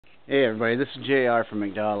Hey everybody, this is JR from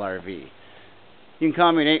McDowell RV. You can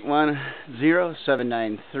call me at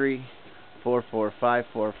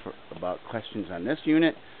 810-793-4454 about questions on this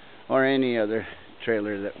unit or any other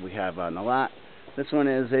trailer that we have on the lot. This one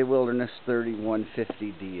is a Wilderness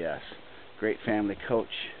 3150 DS. Great family coach.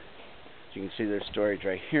 As you can see, there's storage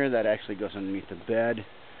right here that actually goes underneath the bed.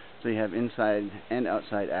 So you have inside and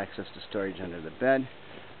outside access to storage under the bed.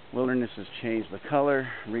 Wilderness has changed the color,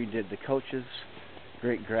 redid the coaches.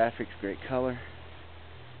 Great graphics, great color.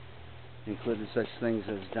 Included such things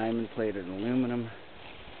as diamond plated aluminum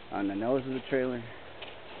on the nose of the trailer.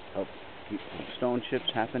 Help keep stone chips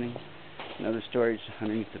happening. Another storage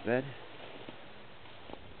underneath the bed.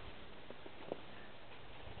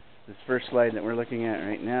 This first slide that we're looking at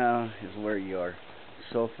right now is where your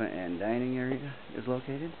sofa and dining area is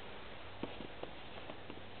located.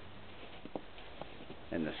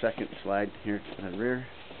 And the second slide here to the rear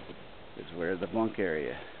is where the bunk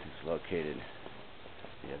area is located.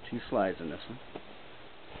 You have two slides in this one.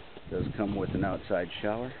 It does come with an outside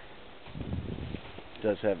shower. It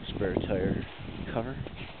does have a spare tire cover.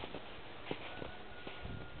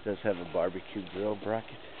 It does have a barbecue grill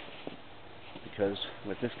bracket, because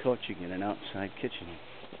with this coach you get an outside kitchen,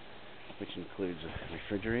 which includes a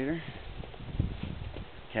refrigerator,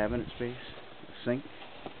 cabinet space, a sink,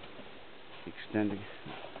 extended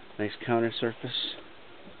nice counter surface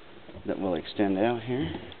that will extend out here,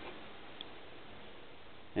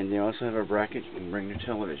 and you also have a bracket you can bring your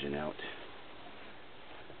television out.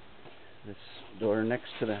 This door next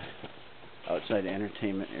to the outside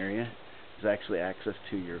entertainment area is actually access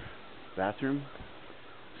to your bathroom,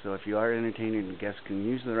 so if you are entertaining, the guests can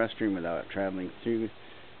use the restroom without traveling through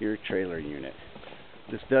your trailer unit.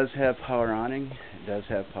 This does have power awning, it does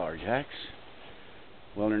have power jacks.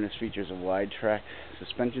 Wilderness features a wide track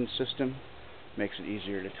suspension system. Makes it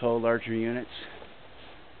easier to tow larger units.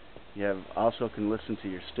 You also can listen to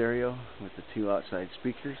your stereo with the two outside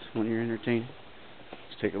speakers when you're entertaining.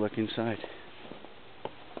 Let's take a look inside.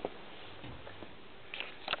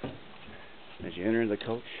 As you enter the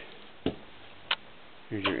coach,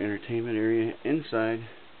 here's your entertainment area inside.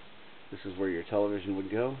 This is where your television would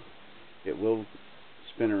go. It will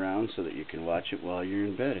spin around so that you can watch it while you're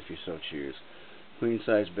in bed if you so choose. Queen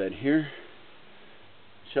size bed here.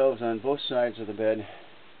 Shelves on both sides of the bed,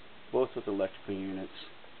 both with electrical units.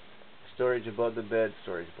 Storage above the bed,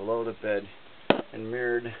 storage below the bed, and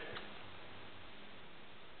mirrored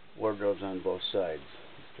wardrobes on both sides.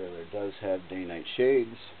 This trailer does have day-night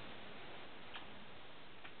shades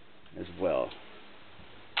as well.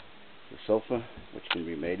 The sofa, which can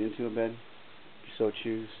be made into a bed if you so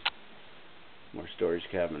choose. More storage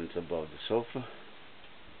cabinets above the sofa.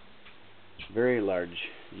 Very large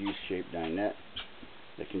U-shaped dinette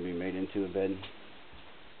that can be made into a bed.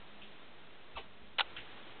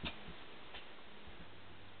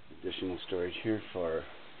 Additional storage here for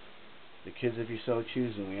the kids if you so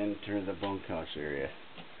choose, and we enter the bunkhouse area.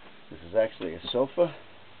 This is actually a sofa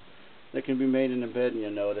that can be made in a bed, and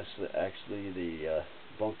you'll notice that actually the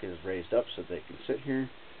bunk is raised up so they can sit here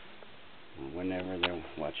whenever they're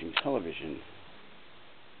watching television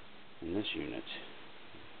in this unit.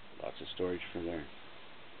 Lots of storage for the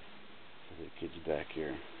kids back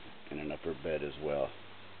here, and an upper bed as well.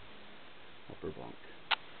 Upper bunk.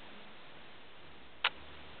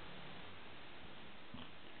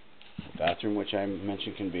 The bathroom, which I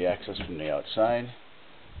mentioned, can be accessed from the outside.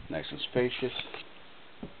 Nice and spacious.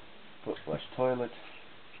 Foot flush toilet.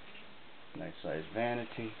 Nice sized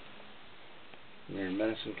vanity. Mirrored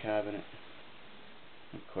medicine cabinet.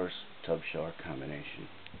 Of course, tub shower combination.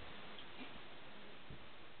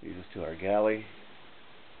 Leads us to our galley.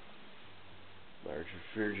 Large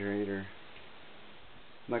refrigerator,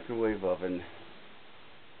 microwave oven,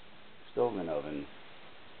 stove and oven,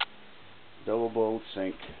 double bowl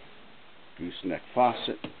sink, gooseneck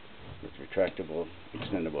faucet with retractable,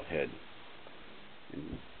 extendable head,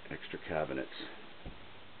 and extra cabinets.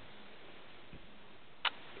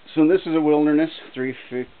 So this is a Wilderness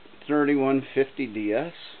 3150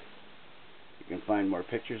 DS. You can find more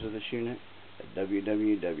pictures of this unit at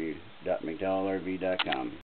www.mcdowellrv.com.